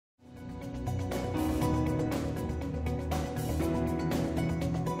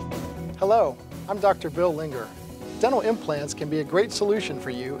Hello, I'm Dr. Bill Linger. Dental implants can be a great solution for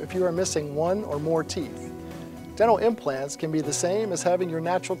you if you are missing one or more teeth. Dental implants can be the same as having your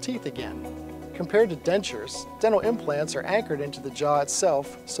natural teeth again. Compared to dentures, dental implants are anchored into the jaw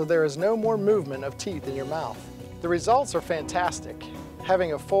itself, so there is no more movement of teeth in your mouth. The results are fantastic.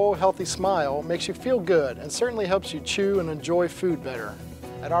 Having a full, healthy smile makes you feel good and certainly helps you chew and enjoy food better.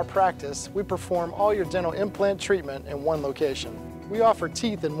 At our practice, we perform all your dental implant treatment in one location. We offer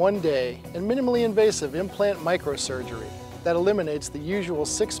teeth in one day and minimally invasive implant microsurgery that eliminates the usual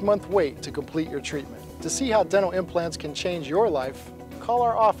 6-month wait to complete your treatment. To see how dental implants can change your life, call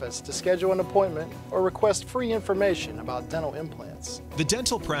our office to schedule an appointment or request free information about dental implants. The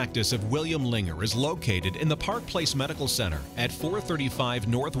dental practice of William Linger is located in the Park Place Medical Center at 435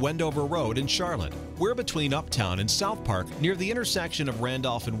 North Wendover Road in Charlotte. We're between Uptown and South Park near the intersection of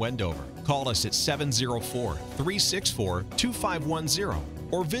Randolph and Wendover. Call us at 704-364-2510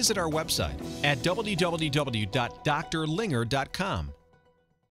 or visit our website at www.drlinger.com.